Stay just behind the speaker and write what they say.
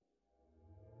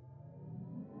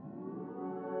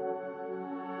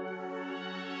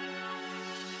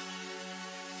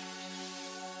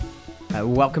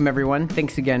Welcome, everyone.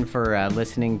 Thanks again for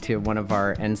listening to one of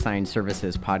our Ensign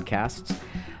Services podcasts.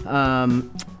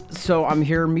 So I'm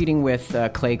here meeting with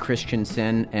Clay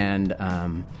Christensen,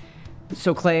 and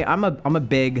so Clay, I'm a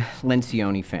big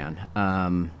Lencioni fan.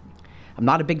 I'm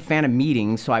not a big fan of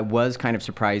meetings, so I was kind of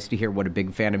surprised to hear what a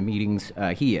big fan of meetings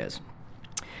he is.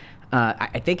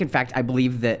 I think, in fact, I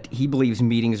believe that he believes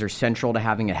meetings are central to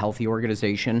having a healthy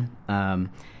organization.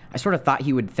 I sort of thought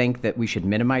he would think that we should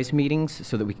minimize meetings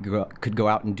so that we could go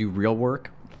out and do real work.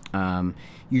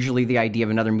 Usually the idea of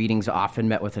another meeting is often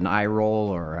met with an eye roll,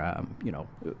 or, a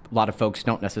lot of folks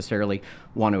don't necessarily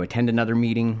want to attend another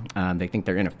meeting. They think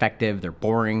they're ineffective, they're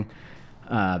boring.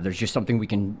 There's just something we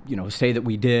can, say that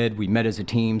we met as a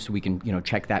team, so we can,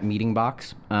 check that meeting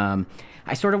box.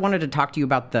 I sort of wanted to talk to you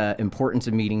about the importance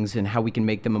of meetings and how we can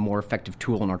make them a more effective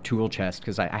tool in our tool chest,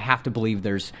 because I have to believe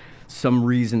there's some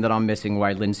reason that I'm missing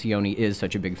why Lencioni is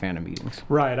such a big fan of meetings.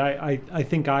 Right. I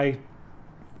think I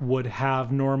would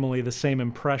have normally the same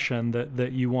impression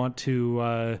that you want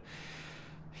to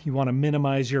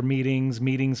minimize your meetings.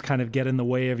 Meetings kind of get in the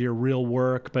way of your real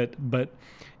work, but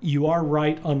you are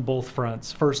right on both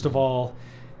fronts. First of all,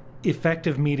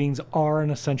 effective meetings are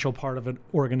an essential part of an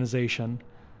organization.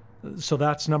 So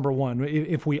that's number one.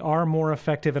 If we are more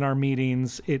effective in our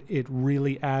meetings, it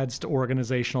really adds to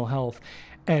organizational health.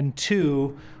 And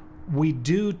two, we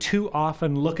do too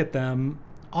often look at them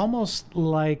almost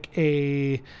like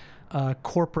a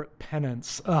corporate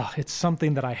penance. It's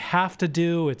something that I have to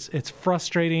do. It's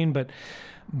frustrating, but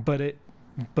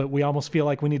we almost feel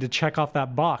like we need to check off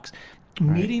that box.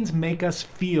 Right. Meetings make us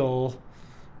feel,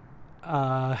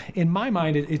 in my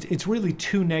mind, it's really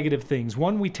two negative things.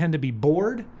 One, we tend to be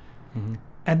bored. Mm-hmm.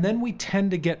 And then we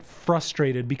tend to get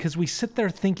frustrated because we sit there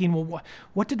thinking, well,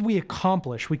 what did we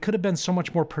accomplish? We could have been so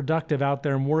much more productive out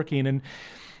there and working. And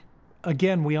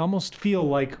again, we almost feel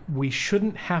like we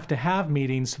shouldn't have to have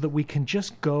meetings so that we can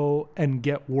just go and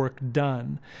get work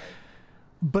done.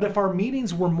 But if our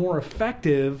meetings were more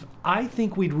effective, I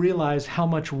think we'd realize how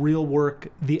much real work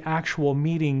the actual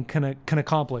meeting can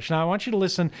accomplish. Now, I want you to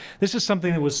listen. This is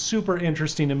something that was super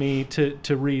interesting to me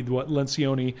to read what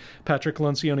Patrick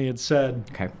Lencioni had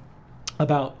said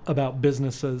about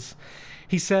businesses.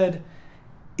 He said,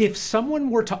 if someone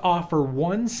were to offer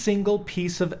one single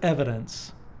piece of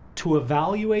evidence to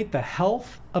evaluate the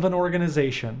health of an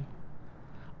organization,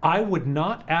 I would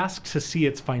not ask to see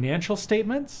its financial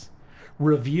statements,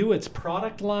 review its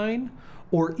product line,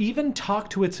 or even talk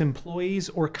to its employees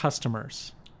or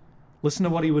customers. Listen to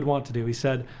what he would want to do. He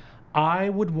said, I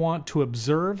would want to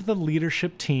observe the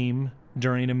leadership team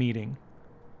during a meeting.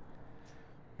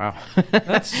 Wow.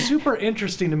 That's super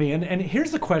interesting to me. And here's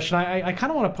the question. I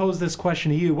kind of want to pose this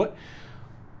question to you.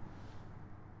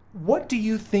 What do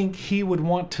you think he would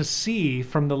want to see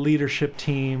from the leadership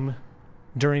team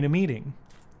during a meeting?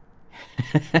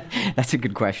 That's a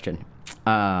good question.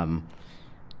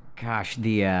 Gosh,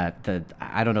 the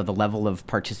I don't know, the level of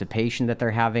participation that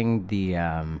they're having,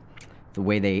 the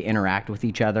way they interact with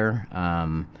each other.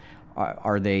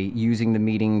 Are they using the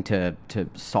meeting to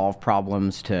solve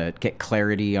problems, to get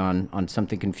clarity on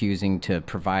something confusing, to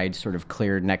provide sort of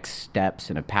clear next steps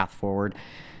and a path forward?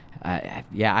 Hard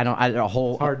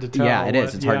to tell. Yeah, it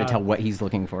is. It's hard to tell what he's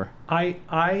looking for. I'm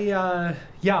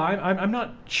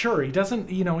not sure. He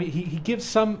doesn't. He gives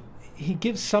some. He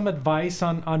gives some advice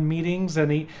on meetings,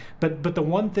 but the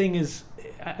one thing is,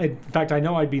 in fact, I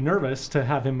know I'd be nervous to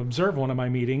have him observe one of my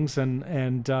meetings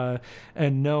and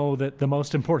know that the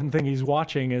most important thing he's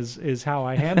watching is how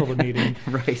I handle the meeting.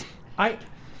 Right.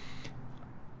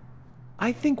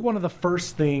 I think one of the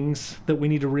first things that we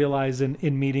need to realize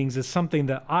in meetings is something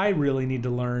that I really need to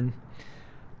learn.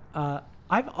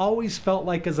 I've always felt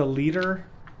like as a leader,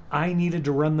 I needed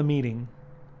to run the meeting,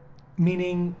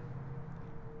 meaning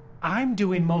I'm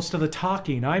doing most of the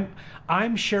talking.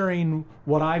 I'm sharing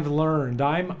what I've learned.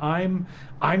 I'm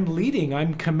leading.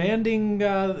 I'm commanding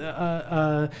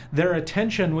their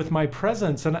attention with my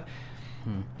presence.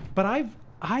 But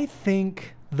I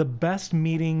think the best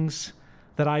meetings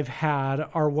that I've had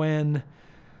are when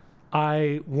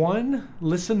I, 1,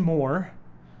 listen more,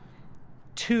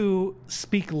 2,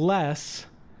 speak less,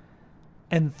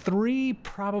 and 3,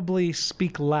 probably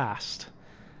speak last.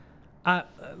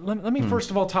 Let me first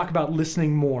of all talk about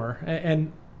listening more.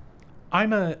 And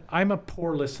I'm a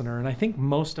poor listener, and I think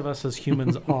most of us as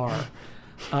humans are.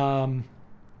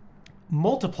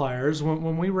 Multipliers.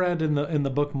 When we read in the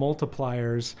book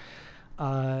Multipliers,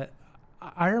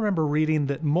 I remember reading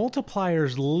that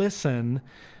multipliers listen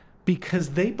because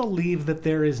they believe that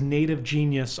there is native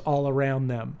genius all around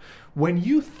them. When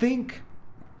you think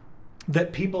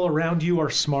that people around you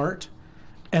are smart,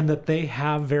 and that they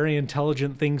have very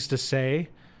intelligent things to say,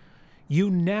 you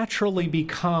naturally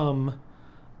become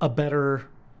a better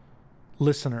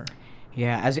listener.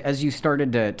 Yeah, as you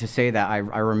started to say that, I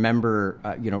remember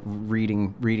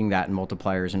reading that in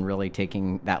Multipliers and really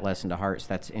taking that lesson to heart. So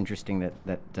that's interesting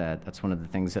that's one of the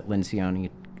things that Lencioni.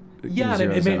 Yeah,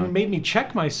 and it made me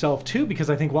check myself too, because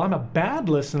I think, well, I'm a bad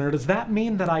listener. Does that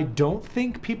mean that I don't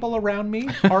think people around me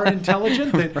are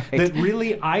intelligent? That Right. that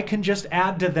really I can just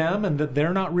add to them, and that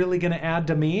they're not really going to add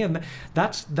to me? And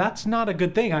that's not a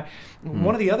good thing.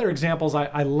 One of the other examples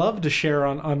I love to share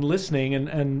on listening,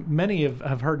 and many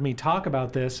have heard me talk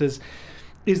about this, is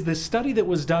this study that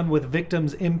was done with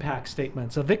victims' impact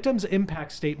statements. A victim's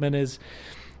impact statement is,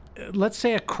 let's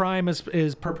say a crime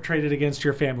is perpetrated against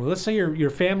your family. Let's say your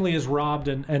family is robbed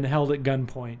and held at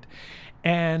gunpoint.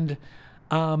 And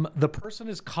the person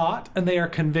is caught and they are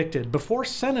convicted. Before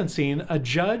sentencing, a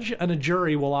judge and a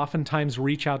jury will oftentimes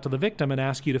reach out to the victim and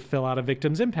ask you to fill out a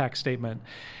victim's impact statement.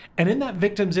 And in that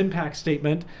victim's impact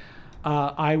statement,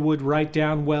 I would write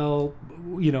down, well,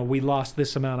 we lost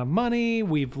this amount of money,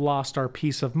 we've lost our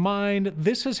peace of mind,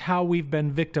 this is how we've been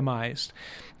victimized.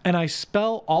 And I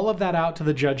spell all of that out to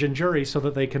the judge and jury so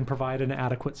that they can provide an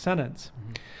adequate sentence.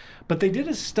 Mm-hmm. But they did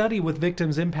a study with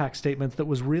victims' impact statements that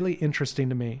was really interesting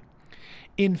to me.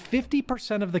 In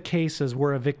 50% of the cases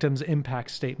where a victim's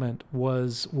impact statement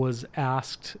was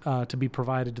asked to be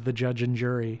provided to the judge and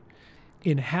jury,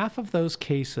 in half of those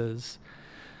cases,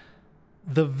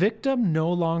 the victim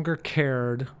no longer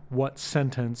cared what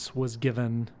sentence was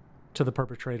given to the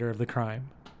perpetrator of the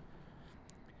crime.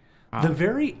 The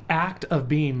very act of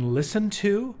being listened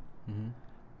to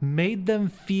made them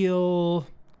feel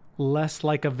less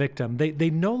like a victim. They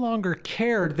no longer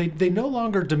cared. They no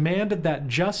longer demanded that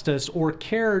justice or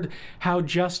cared how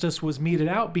justice was meted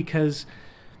out because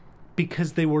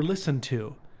they were listened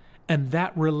to. And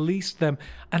that released them.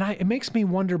 And it makes me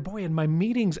wonder, boy, in my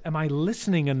meetings, am I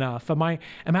listening enough? Am I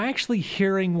actually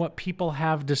hearing what people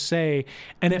have to say?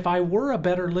 And if I were a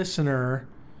better listener,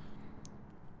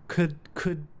 could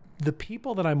the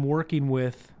people that I'm working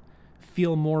with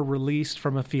feel more released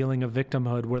from a feeling of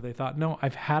victimhood, where they thought, no,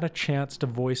 I've had a chance to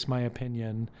voice my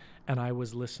opinion and I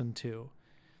was listened to?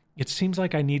 It seems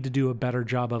like I need to do a better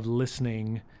job of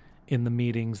listening in the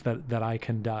meetings that I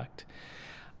conduct.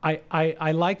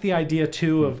 I like the idea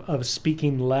too of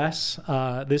speaking less.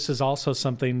 This is also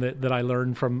something that I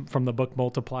learned from the book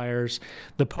Multipliers,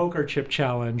 the poker chip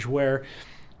challenge, where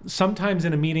sometimes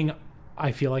in a meeting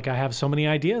I feel like I have so many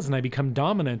ideas and I become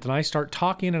dominant and I start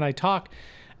talking and I talk.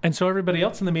 And so everybody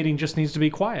else in the meeting just needs to be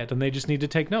quiet and they just need to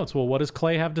take notes. Well, what does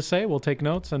Clay have to say? We'll take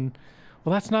notes. And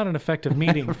well, that's not an effective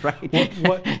meeting. Right.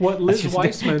 What Liz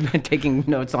Weissman... taking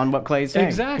notes on what Clay's saying.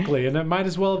 Exactly. And it might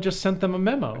as well have just sent them a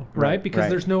memo, right? Because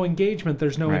there's no engagement,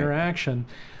 there's no interaction.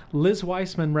 Liz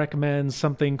Weissman recommends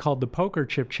something called the poker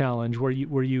chip challenge, where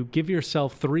you give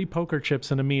yourself 3 poker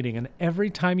chips in a meeting, and every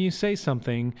time you say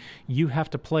something, you have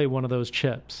to play one of those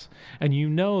chips. And you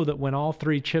know that when all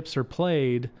 3 chips are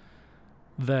played,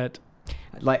 that...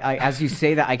 as you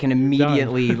say that, I can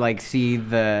immediately see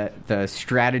the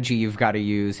strategy you've got to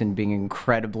use in being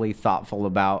incredibly thoughtful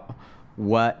about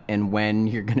what and when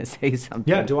you're going to say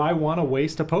something. Yeah, do I want to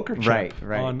waste a poker chip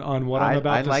on what I'm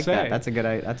about to say? I like that.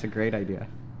 That's a great idea.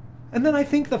 And then I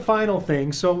think the final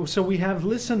thing, so we have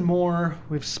listen more,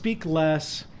 we've speak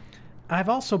less. I've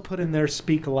also put in there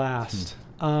speak last.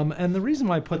 And the reason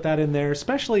why I put that in there,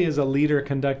 especially as a leader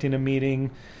conducting a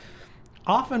meeting,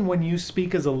 often when you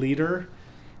speak as a leader,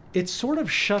 it sort of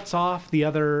shuts off the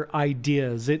other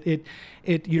ideas.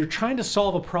 You're trying to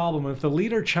solve a problem. If the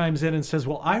leader chimes in and says,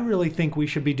 well, I really think we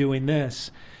should be doing this,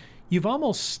 you've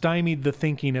almost stymied the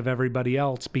thinking of everybody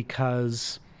else,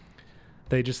 because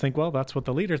they just think, well, that's what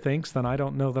the leader thinks, then I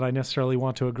don't know that I necessarily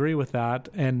want to agree with that.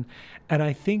 And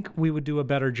I think we would do a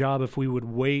better job if we would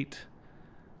wait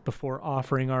before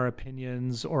offering our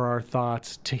opinions or our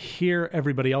thoughts to hear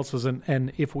everybody else's.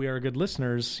 And if we are good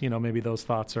listeners, maybe those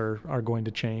thoughts are going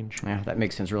to change. Yeah, that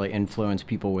makes sense. Really influence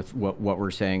people with what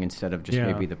we're saying, instead of just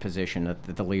maybe the position that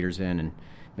the leader's in and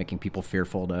making people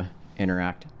fearful to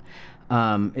interact.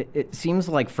 It seems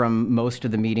like from most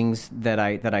of the meetings that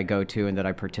I go to and that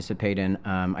I participate in,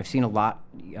 I've seen a lot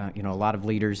of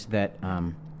leaders that,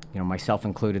 myself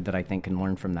included, that I think can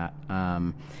learn from that.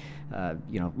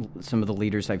 Some of the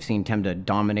leaders I've seen tend to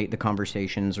dominate the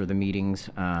conversations or the meetings,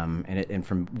 and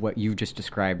from what you just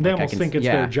described, they almost think it's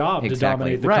their job to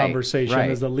dominate the conversation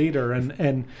as a leader,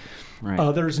 and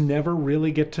others never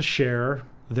really get to share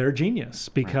their genius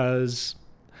because,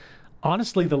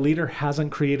 honestly, the leader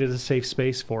hasn't created a safe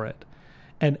space for it.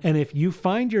 And if you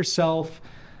find yourself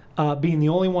being the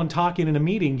only one talking in a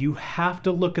meeting, you have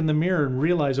to look in the mirror and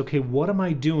realize, okay, what am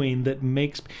I doing that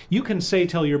makes... You can say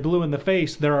till you're blue in the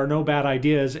face, there are no bad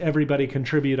ideas, everybody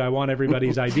contribute, I want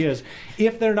everybody's ideas.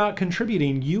 If they're not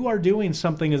contributing, you are doing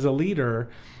something as a leader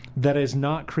that is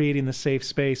not creating the safe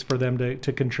space for them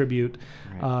to contribute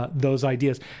those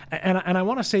ideas. And I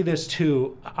want to say this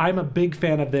too. I'm a big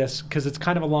fan of this because it's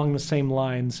kind of along the same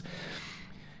lines.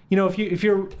 You know, if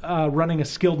you're running a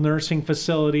skilled nursing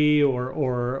facility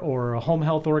or a home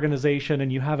health organization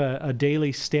and you have a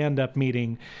daily stand-up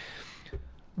meeting,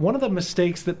 one of the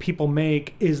mistakes that people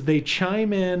make is they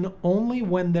chime in only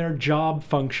when their job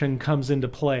function comes into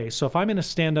play. So if I'm in a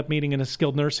stand-up meeting in a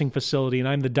skilled nursing facility and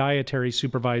I'm the dietary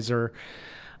supervisor,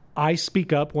 I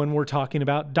speak up when we're talking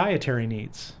about dietary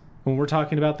needs, when we're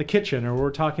talking about the kitchen, or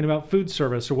we're talking about food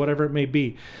service, or whatever it may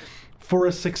be. For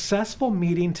a successful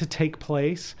meeting to take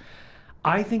place,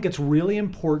 I think it's really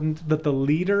important that the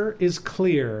leader is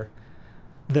clear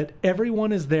that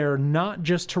everyone is there not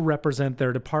just to represent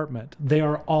their department. They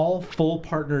are all full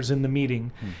partners in the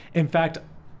meeting. In fact,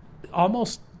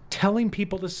 almost telling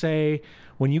people to say,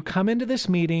 when you come into this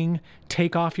meeting,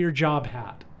 take off your job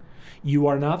hat. You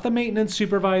are not the maintenance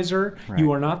supervisor. Right.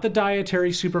 You are not the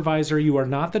dietary supervisor. You are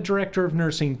not the director of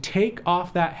nursing. Take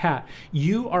off that hat.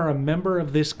 You are a member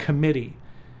of this committee.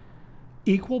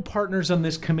 Equal partners on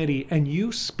this committee, and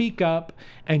you speak up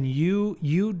and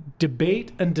you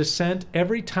debate and dissent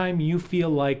every time you feel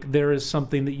like there is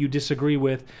something that you disagree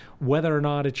with, whether or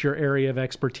not it's your area of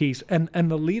expertise. And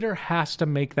the leader has to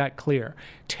make that clear.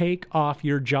 Take off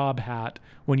your job hat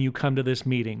when you come to this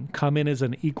meeting. Come in as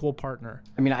an equal partner.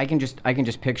 I mean, I can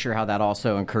just picture how that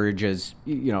also encourages,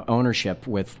 ownership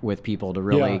with people to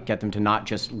really get them to not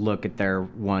just look at their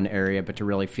one area, but to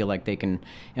really feel like they can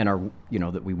and are,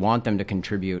 that we want them to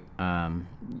contribute, on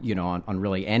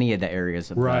really any of the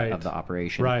areas of, of the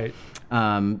operation. Right.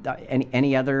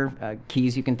 Any other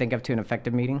keys you can think of to an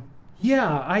effective meeting?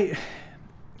 Yeah,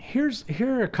 here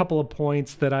are a couple of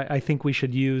points that I think we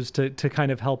should use to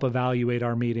kind of help evaluate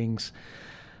our meetings.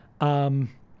 And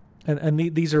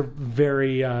these are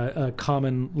very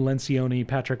common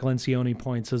Patrick Lencioni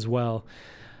points as well.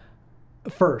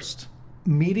 First,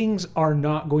 meetings are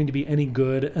not going to be any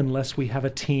good unless we have a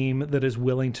team that is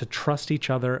willing to trust each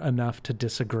other enough to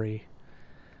disagree.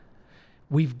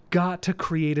 We've got to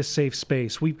create a safe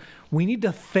space. We need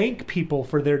to thank people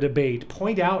for their debate,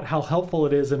 point out how helpful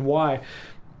it is and why.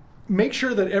 Make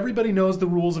sure that everybody knows the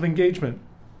rules of engagement.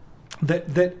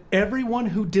 That everyone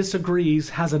who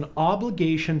disagrees has an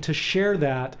obligation to share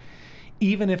that,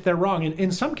 even if they're wrong. And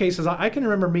in some cases, I can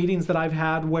remember meetings that I've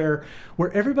had where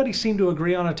everybody seemed to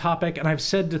agree on a topic, and I've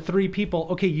said to three people,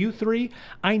 okay, you three,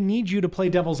 I need you to play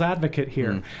devil's advocate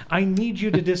here. I need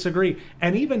you to disagree.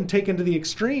 And even taken to the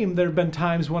extreme, there have been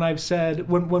times when I've said,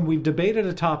 when we've debated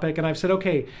a topic, and I've said,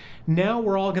 okay, now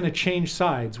we're all going to change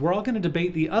sides. We're all going to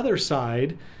debate the other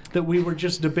side that we were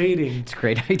just debating. It's a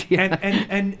great idea.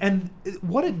 And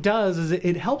what it does is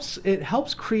it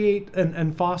helps create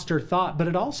and foster thought, but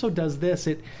it also does this.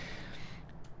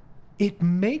 It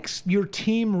makes your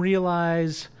team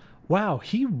realize, wow,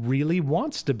 he really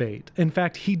wants debate. In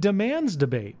fact, he demands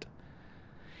debate.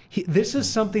 This is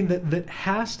something that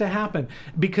has to happen,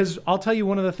 because I'll tell you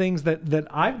one of the things that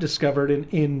I've discovered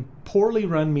in poorly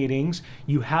run meetings.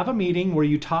 You have a meeting where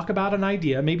you talk about an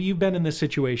idea. Maybe you've been in this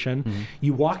situation. Mm-hmm.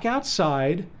 You walk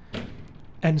outside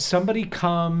and somebody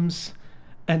comes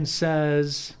and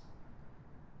says,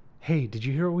 hey, did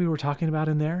you hear what we were talking about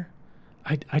in there?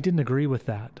 I didn't agree with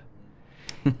that.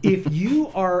 If you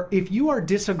are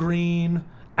disagreeing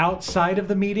outside of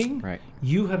the meeting, right,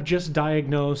 you have just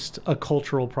diagnosed a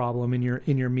cultural problem in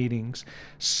your meetings.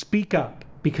 Speak up,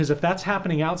 because if that's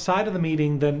happening outside of the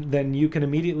meeting, then you can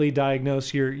immediately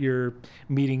diagnose your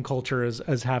meeting culture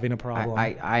as having a problem.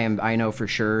 I know for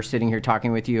sure, sitting here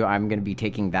talking with you, I'm going to be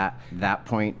taking that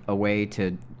point away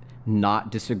to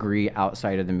not disagree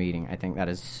outside of the meeting. I think that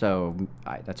is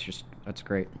that's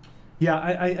great. Yeah,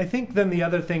 I think then the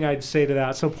other thing I'd say to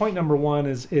that, so point number one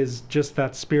is just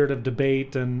that spirit of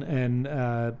debate and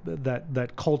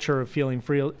that culture of feeling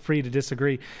free to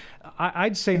disagree.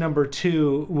 I'd say number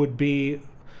two would be,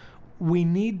 we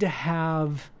need to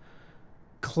have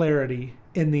clarity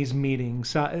in these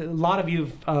meetings. A lot of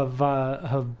you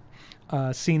have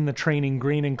seen the training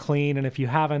Green and Clean, and if you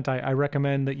haven't, I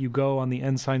recommend that you go on the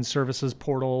Ensign Services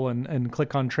portal and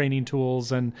click on training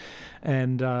tools, and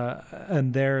there's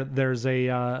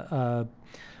a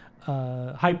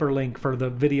hyperlink for the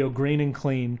video Green and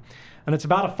Clean, and it's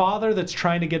about a father that's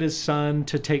trying to get his son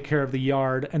to take care of the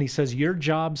yard, and he says, your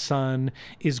job, son,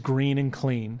 is green and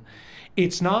clean.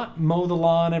 It's not mow the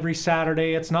lawn every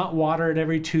Saturday. It's not water it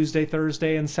every Tuesday,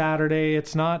 Thursday, and Saturday.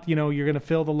 It's not, you're going to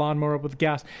fill the lawnmower up with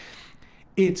gas.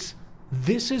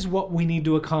 This is what we need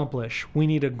to accomplish. We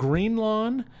need a green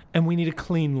lawn and we need a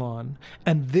clean lawn.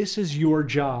 And this is your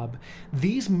job.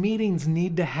 These meetings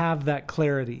need to have that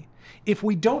clarity. If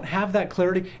we don't have that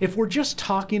clarity, if we're just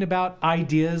talking about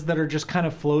ideas that are just kind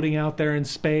of floating out there in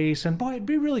space, and boy, it'd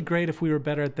be really great if we were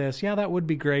better at this. Yeah, that would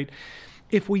be great.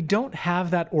 If we don't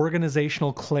have that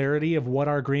organizational clarity of what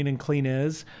our green and clean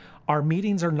is, our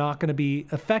meetings are not going to be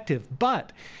effective.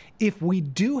 But if we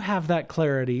do have that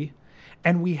clarity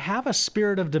and we have a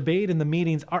spirit of debate in the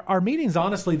meetings, our meetings,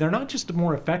 honestly, they're not just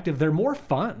more effective, they're more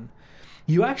fun.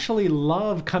 You actually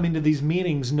love coming to these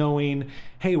meetings knowing,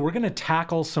 hey, we're going to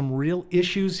tackle some real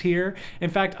issues here. In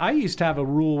fact, I used to have a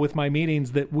rule with my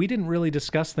meetings that we didn't really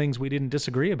discuss things we didn't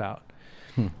disagree about.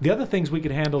 The other things we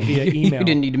could handle via email. You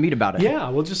didn't need to meet about it. Yeah,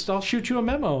 I'll shoot you a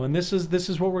memo, and this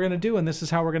is what we're going to do, and this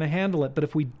is how we're going to handle it. But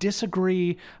if we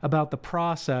disagree about the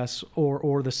process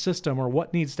or the system or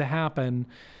what needs to happen,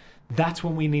 that's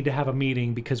when we need to have a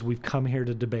meeting, because we've come here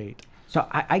to debate. So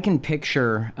I can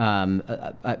picture,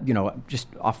 just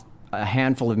off a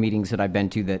handful of meetings that I've been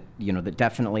to that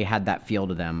definitely had that feel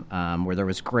to them, where there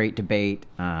was great debate.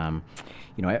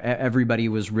 Everybody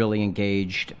was really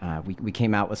engaged. We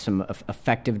came out with some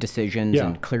effective decisions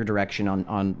and clear direction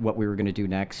on what we were going to do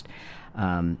next.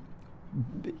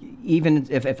 Even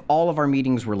if all of our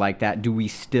meetings were like that, do we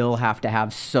still have to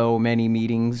have so many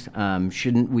meetings?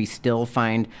 Shouldn't we still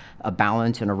find a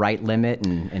balance and a right limit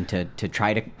and to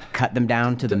try to cut them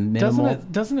down to the minimal?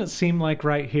 Doesn't it seem like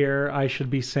right here I should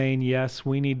be saying, yes,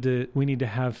 we need to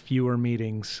have fewer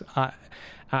meetings?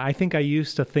 I think I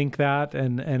used to think that,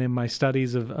 and in my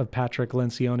studies of Patrick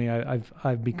Lencioni,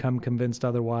 I've become convinced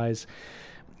otherwise.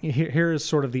 Here is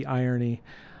sort of the irony.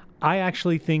 I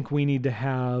actually think we need to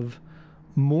have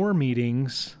more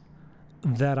meetings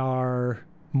that are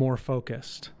more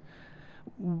focused.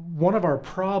 One of our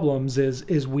problems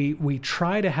is we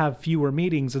try to have fewer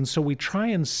meetings, and so we try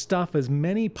and stuff as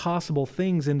many possible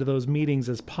things into those meetings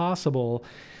as possible.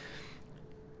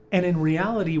 And in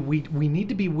reality, we need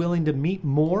to be willing to meet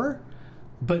more,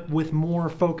 but with more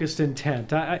focused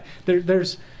intent.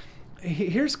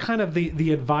 Here's kind of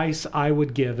the advice I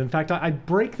would give. In fact, I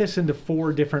break this into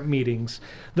 4 different meetings.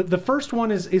 The first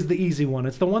one is the easy one.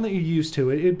 It's the one that you're used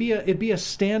to. It'd be a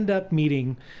stand-up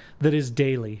meeting that is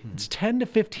daily. It's 10 to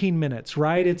 15 minutes,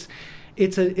 right?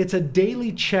 It's a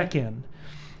daily check-in.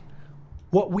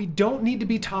 What we don't need to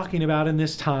be talking about in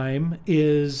this time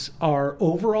is our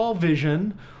overall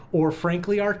vision, or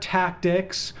frankly our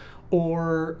tactics,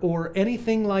 or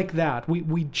anything like that.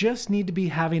 We just need to be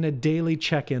having a daily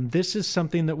check-in. This is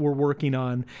something that we're working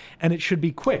on, and it should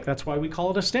be quick. That's why we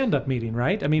call it a stand-up meeting,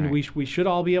 right? I mean, right. We should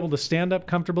all be able to stand up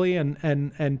comfortably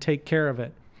and take care of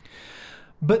it.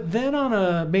 But then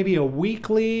on maybe a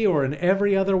weekly or an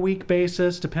every other week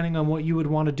basis, depending on what you would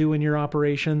want to do in your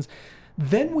operations,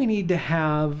 then we need to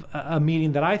have a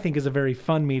meeting that I think is a very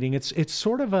fun meeting. It's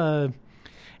sort of a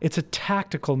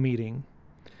tactical meeting.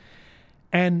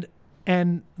 And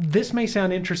this may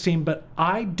sound interesting, but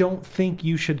I don't think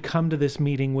you should come to this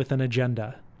meeting with an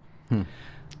agenda.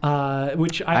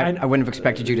 Which I wouldn't have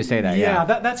expected you to say that. Yeah,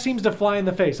 that seems to fly in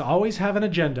the face. Always have an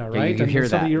agenda, right? You hear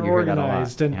so that. You're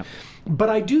organized. That a lot. Yep. But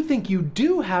I do think you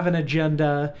do have an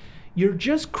agenda. You're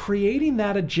just creating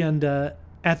that agenda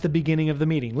at the beginning of the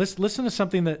meeting. Listen to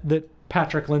something that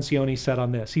Patrick Lencioni said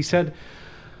on this. He said,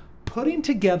 putting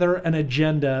together an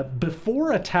agenda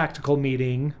before a tactical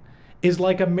meeting is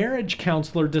like a marriage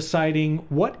counselor deciding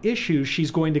what issues she's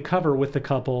going to cover with the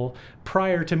couple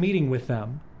prior to meeting with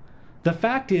them. The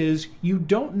fact is, you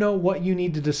don't know what you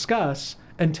need to discuss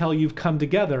until you've come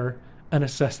together and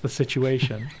assess the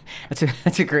situation.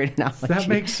 That's a great analogy. Does that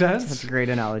make sense? That's a great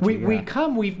analogy.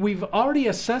 We've already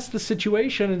assessed the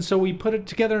situation, and so we put it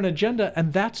together an agenda,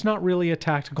 and that's not really a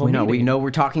tactical meeting. We know we're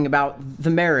talking about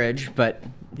the marriage, but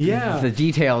the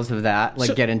details of that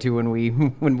get into when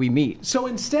we meet. So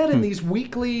instead, in these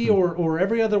weekly or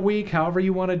every other week, however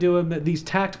you want to do them, these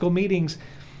tactical meetings,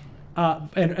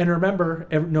 and remember,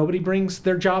 nobody brings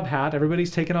their job hat.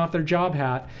 Everybody's taken off their job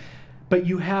hat. But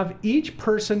you have each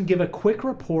person give a quick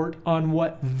report on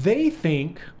what they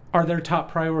think are their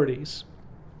top priorities.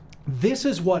 This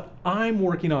is what I'm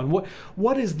working on.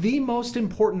 What is the most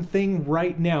important thing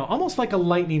right now? Almost like a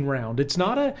lightning round.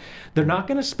 They're not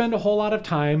going to spend a whole lot of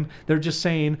time. They're just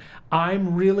saying,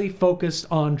 I'm really focused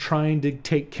on trying to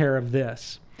take care of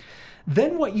this.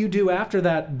 Then what you do after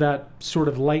that sort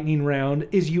of lightning round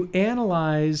is you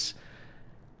analyze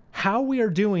how we are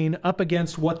doing up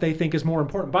against what they think is more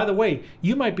important. By the way,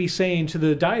 you might be saying to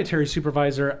the dietary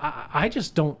supervisor, I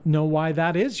just don't know why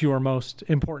that is your most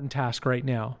important task right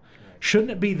now.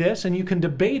 Shouldn't it be this? And you can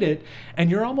debate it, and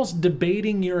you're almost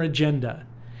debating your agenda.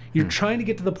 You're trying to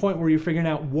get to the point where you're figuring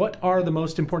out what are the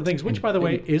most important things, which, by the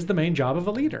way, is the main job of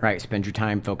a leader. Right. Spend your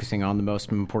time focusing on the most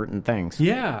important things.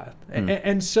 Yeah.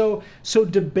 And so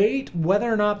debate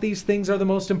whether or not these things are the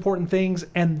most important things.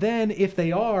 And then if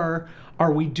they are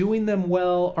we doing them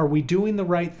well? Are we doing the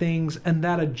right things? And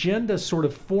that agenda sort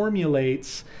of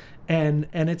formulates, and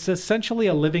it's essentially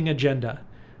a living agenda.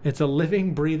 It's a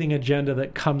living, breathing agenda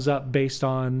that comes up based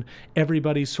on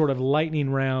everybody's sort of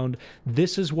lightning round.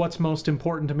 This is what's most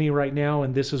important to me right now,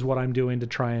 and this is what I'm doing to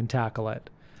try and tackle it.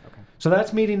 Okay. So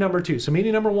that's meeting number 2. So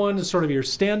meeting number 1 is sort of your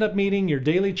stand-up meeting, your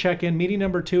daily check-in. Meeting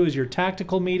number 2 is your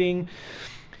tactical meeting.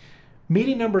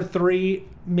 Meeting number 3,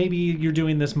 maybe you're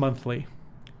doing this monthly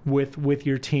with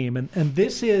your team. And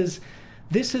this is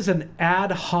an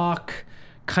ad hoc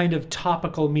kind of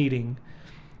topical meeting.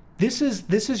 This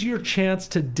is your chance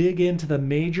to dig into the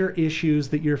major issues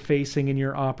that you're facing in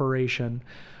your operation.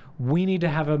 We need to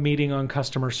have a meeting on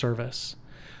customer service.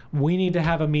 We need to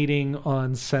have a meeting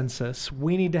on census.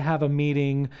 We need to have a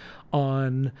meeting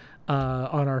on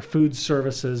our food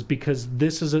services, because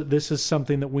this is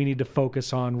something that we need to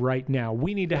focus on right now.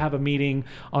 We need to have a meeting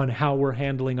on how we're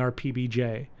handling our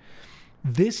PBJ.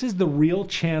 This is the real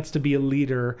chance to be a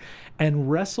leader and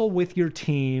wrestle with your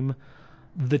team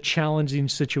the challenging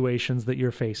situations that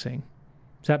you're facing.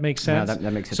 Does that make sense? Yeah,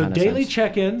 that makes a ton of sense. So daily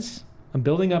check-ins, I'm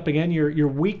building up again, your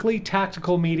weekly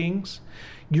tactical meetings,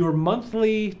 your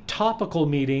monthly topical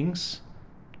meetings,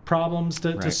 problems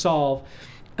to solve.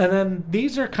 And then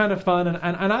these are kind of fun,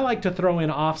 and I like to throw in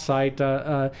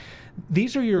offsite.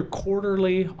 These are your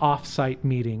quarterly offsite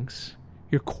meetings,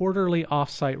 your quarterly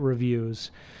offsite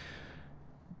reviews.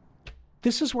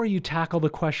 This is where you tackle the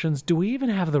questions, do we even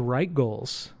have the right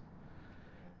goals?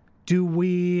 Do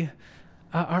we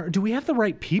have the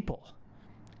right people?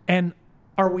 And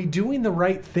are we doing the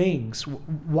right things?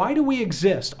 Why do we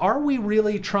exist? Are we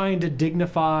really trying to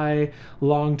dignify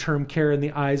long-term care in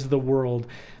the eyes of the world?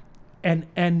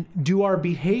 And do our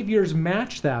behaviors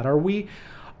match that? Are we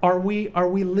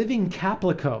living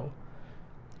Caplico?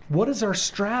 What is our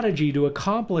strategy to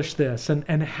accomplish this?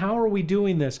 And how are we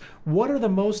doing this? What are the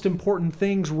most important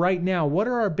things right now? What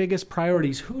are our biggest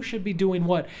priorities? Who should be doing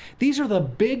what? These are the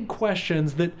big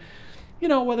questions that,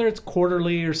 whether it's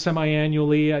quarterly or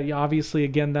semi-annually, obviously,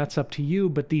 again, that's up to you.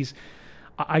 But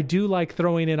I do like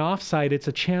throwing in offsite. It's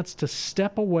a chance to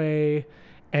step away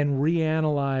and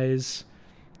reanalyze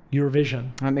your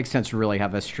vision. That makes sense to really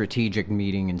have a strategic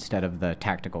meeting instead of the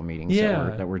tactical meetings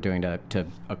that we're doing to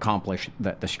accomplish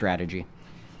the strategy.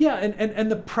 Yeah, and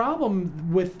the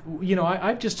problem with,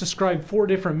 I've just described 4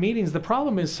 different meetings. The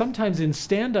problem is sometimes in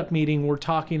stand-up meeting, we're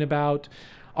talking about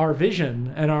our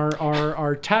vision and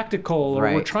our tactical, or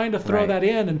we're trying to throw that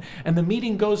in, and the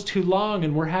meeting goes too long,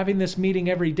 and we're having this meeting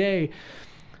every day.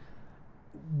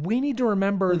 We need to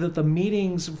remember that the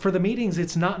meetings,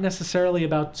 it's not necessarily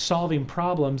about solving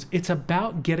problems. It's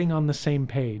about getting on the same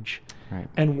page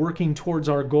and working towards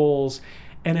our goals.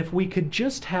 And if we could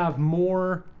just have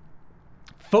more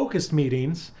focused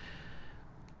meetings,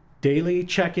 daily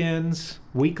check-ins,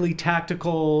 weekly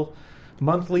tactical,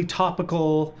 monthly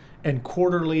topical, and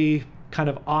quarterly kind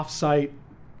of off-site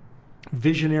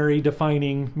visionary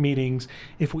defining meetings,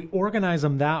 if we organize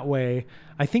them that way,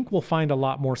 I think we'll find a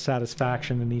lot more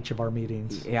satisfaction in each of our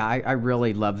meetings. Yeah, I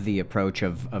really love the approach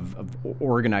of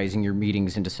organizing your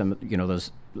meetings into some,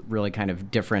 those really kind of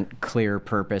different, clear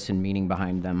purpose and meaning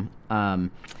behind them.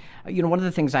 One of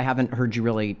the things I haven't heard you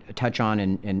really touch on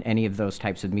in any of those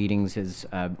types of meetings is,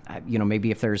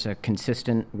 maybe if there's a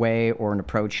consistent way or an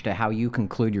approach to how you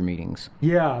conclude your meetings.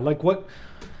 Yeah, like what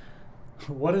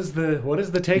is the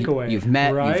takeaway? You've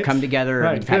met, you've come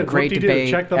together, you've had great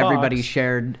debate, everybody's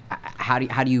shared. How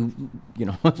do you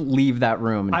leave that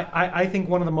room? I think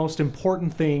one of the most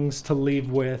important things to leave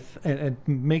with, and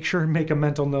make a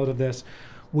mental note of this,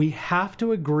 we have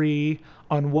to agree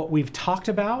on what we've talked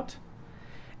about,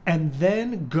 and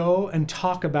then go and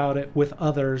talk about it with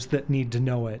others that need to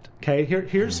know it. Okay,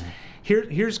 here's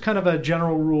kind of a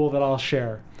general rule that I'll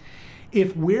share.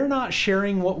 If we're not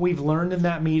sharing what we've learned in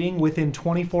that meeting within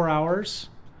 24 hours,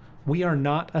 we are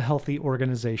not a healthy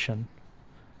organization.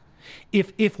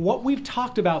 If what we've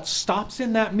talked about stops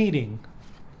in that meeting,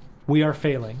 we are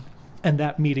failing, and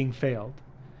that meeting failed.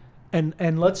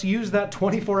 And let's use that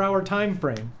 24-hour time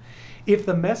frame. If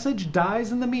the message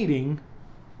dies in the meeting,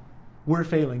 we're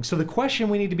failing. So the question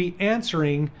we need to be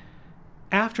answering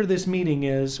after this meeting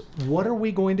is, what are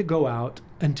we going to go out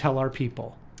and tell our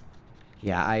people?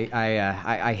 Yeah,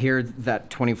 I hear that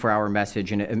 24-hour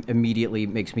message, and it immediately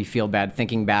makes me feel bad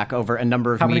thinking back over a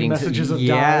number of How many meetings. messages have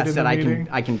died in the and meeting?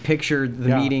 I can picture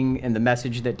the meeting and the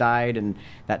message that died, and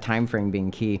that time frame being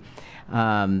key.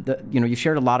 You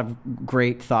shared a lot of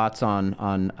great thoughts on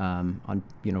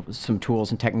some tools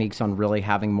and techniques on really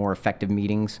having more effective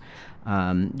meetings.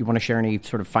 You want to share any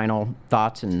sort of final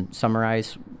thoughts and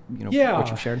summarize what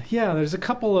you've shared? Yeah, there's a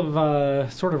couple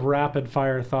of sort of rapid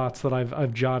fire thoughts that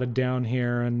I've jotted down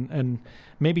here, and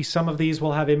maybe some of these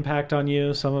will have impact on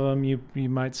you. Some of them you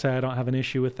might say, I don't have an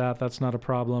issue with that. That's not a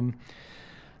problem.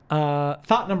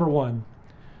 Thought number one.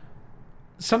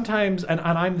 Sometimes, and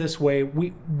I'm this way,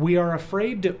 we are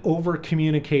afraid to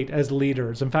over-communicate as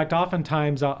leaders. In fact,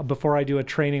 oftentimes before I do a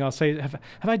training, I'll say, have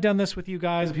I done this with you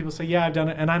guys? And people say, yeah, I've done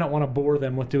it, and I don't want to bore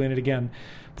them with doing it again.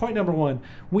 Point number one,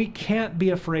 we can't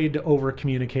be afraid to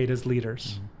over-communicate as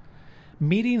leaders. Mm-hmm.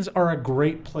 Meetings are a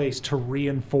great place to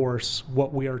reinforce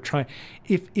what we are trying.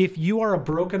 If you are a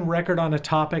broken record on a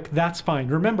topic, that's fine.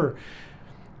 Remember,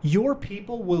 your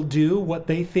people will do what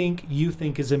they think you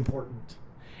think is important.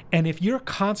 And if you're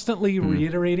constantly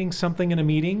reiterating something in a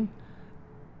meeting,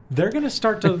 they're going to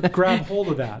start to grab hold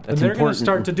of that. And they're going to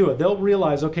start to do it. They'll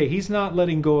realize, okay, he's not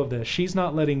letting go of this. She's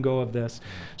not letting go of this.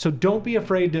 So don't be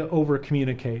afraid to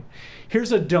over-communicate.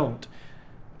 Here's a don't.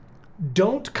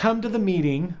 Don't come to the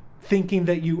meeting thinking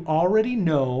that you already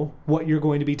know what you're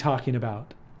going to be talking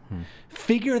about.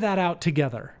 Figure that out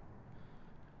together.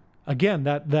 Again,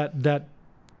 that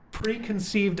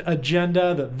preconceived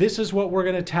agenda, that this is what we're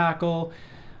going to tackle.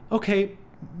 Okay,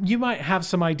 you might have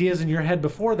some ideas in your head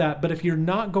before that, but if you're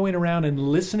not going around and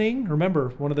listening, remember,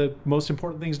 one of the most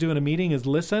important things to do in a meeting is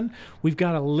listen. We've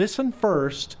got to listen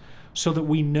first so that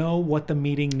we know what the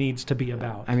meeting needs to be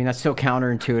about. I mean, that's so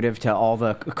counterintuitive to all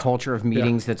the culture of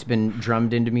meetings that's been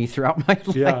drummed into me throughout my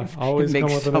life. Yeah, always come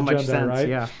with an agenda, right?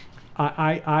 Yeah.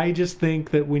 I just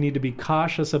think that we need to be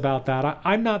cautious about that.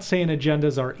 I'm not saying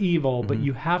agendas are evil, but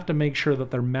you have to make sure that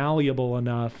they're malleable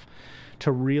enough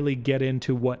to really get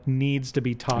into what needs to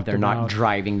be talked about. They're not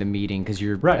driving the meeting because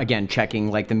you're, again,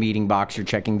 checking like the meeting box, you're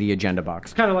checking the agenda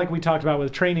box. It's kind of like we talked about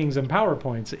with trainings and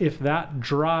PowerPoints. If that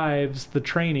drives the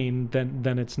training,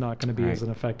 then it's not going to be as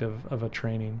an effective of a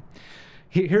training.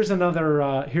 Here's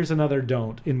another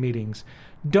don't in meetings.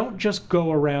 Don't just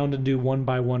go around and do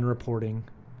one-by-one reporting.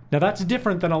 Now, that's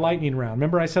different than a lightning round.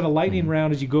 Remember I said a lightning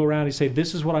round is you go around and you say,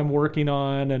 this is what I'm working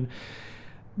on.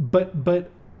 But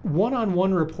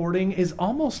one-on-one reporting is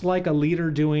almost like a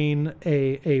leader doing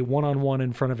a one-on-one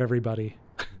in front of everybody.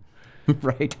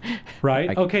 Right.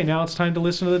 Okay, now it's time to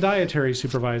listen to the dietary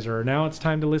supervisor. Or now it's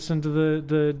time to listen to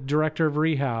the director of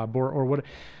rehab or what.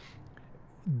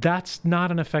 That's not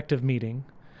an effective meeting.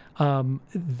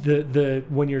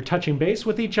 When you're touching base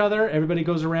with each other, everybody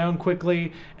goes around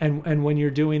quickly, and when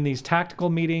you're doing these tactical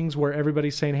meetings where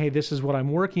everybody's saying, hey, this is what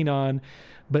I'm working on,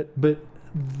 but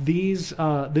this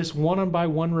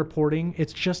one-on-by-one reporting,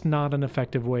 it's just not an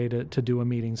effective way to do a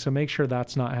meeting. So make sure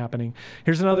that's not happening.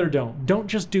 Here's another don't. Don't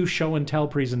just do show and tell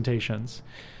presentations.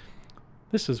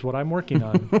 This is what I'm working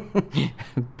on.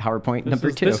 PowerPoint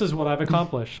number 2. This is what I've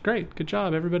accomplished. Great. Good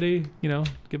job. Everybody,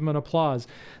 give them an applause.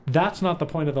 That's not the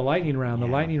point of the lightning round. The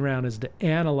lightning round is to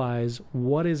analyze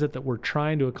what is it that we're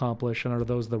trying to accomplish, and are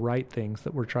those the right things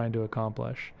that we're trying to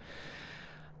accomplish.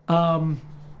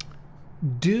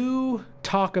 Do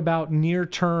talk about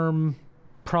near-term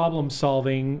problem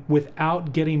solving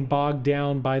without getting bogged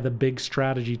down by the big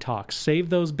strategy talks. Save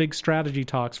those big strategy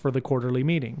talks for the quarterly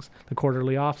meetings, the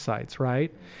quarterly offsites,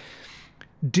 right?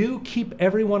 Do keep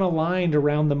everyone aligned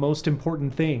around the most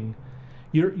important thing.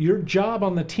 Your job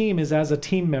on the team is as a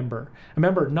team member.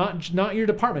 Remember, not your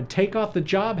department. Take off the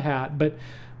job hat, but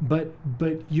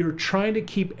you're trying to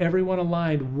keep everyone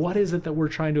aligned. What is it that we're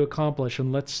trying to accomplish?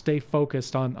 And let's stay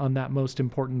focused on that most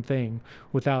important thing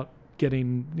without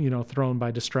getting thrown by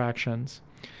distractions.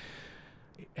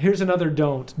 Here's another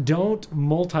don't. Don't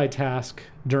multitask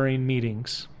during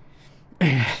meetings.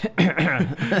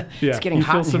 It's getting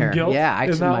hot in here. Yeah,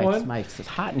 it's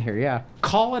hot in here. Yeah.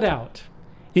 Call it out.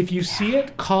 If you see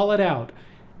it, call it out.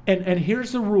 And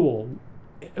here's the rule.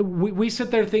 We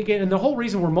sit there thinking, and the whole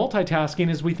reason we're multitasking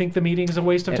is we think the meeting is a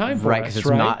waste of time for us. Right, because it's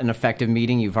not an effective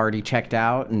meeting. You've already checked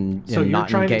out and so you're not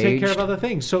trying engaged. to take care of other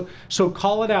things. So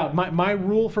call it out. My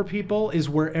rule for people is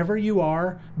wherever you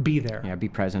are, be there. Yeah, be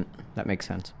present. That makes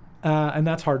sense. And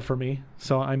that's hard for me.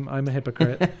 So I'm a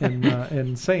hypocrite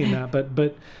in saying that.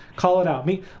 But call it out.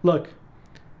 Look,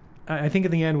 I think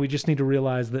in the end we just need to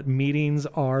realize that meetings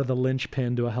are the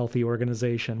linchpin to a healthy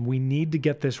organization. We need to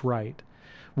get this right.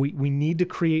 We need to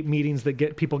create meetings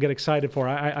that people get excited for.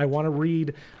 I want to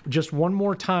read just one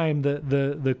more time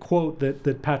the quote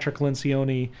that Patrick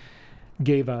Lencioni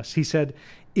gave us. He said,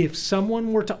 "If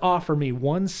someone were to offer me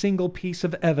one single piece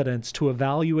of evidence to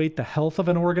evaluate the health of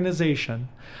an organization,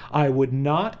 I would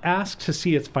not ask to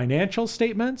see its financial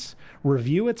statements,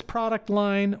 review its product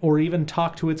line, or even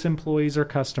talk to its employees or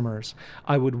customers.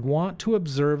 I would want to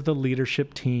observe the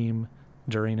leadership team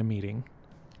during a meeting."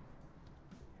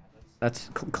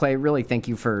 That's Clay. Really, thank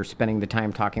you for spending the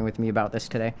time talking with me about this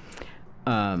today.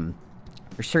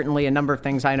 There's certainly a number of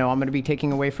things I know I'm going to be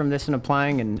taking away from this and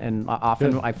applying, and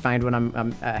often I find when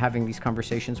I'm having these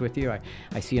conversations with you,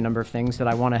 I see a number of things that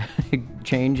I want to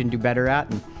change and do better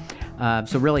at. And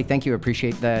so really, thank you.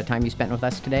 Appreciate the time you spent with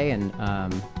us today. And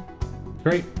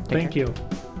great. Thank you.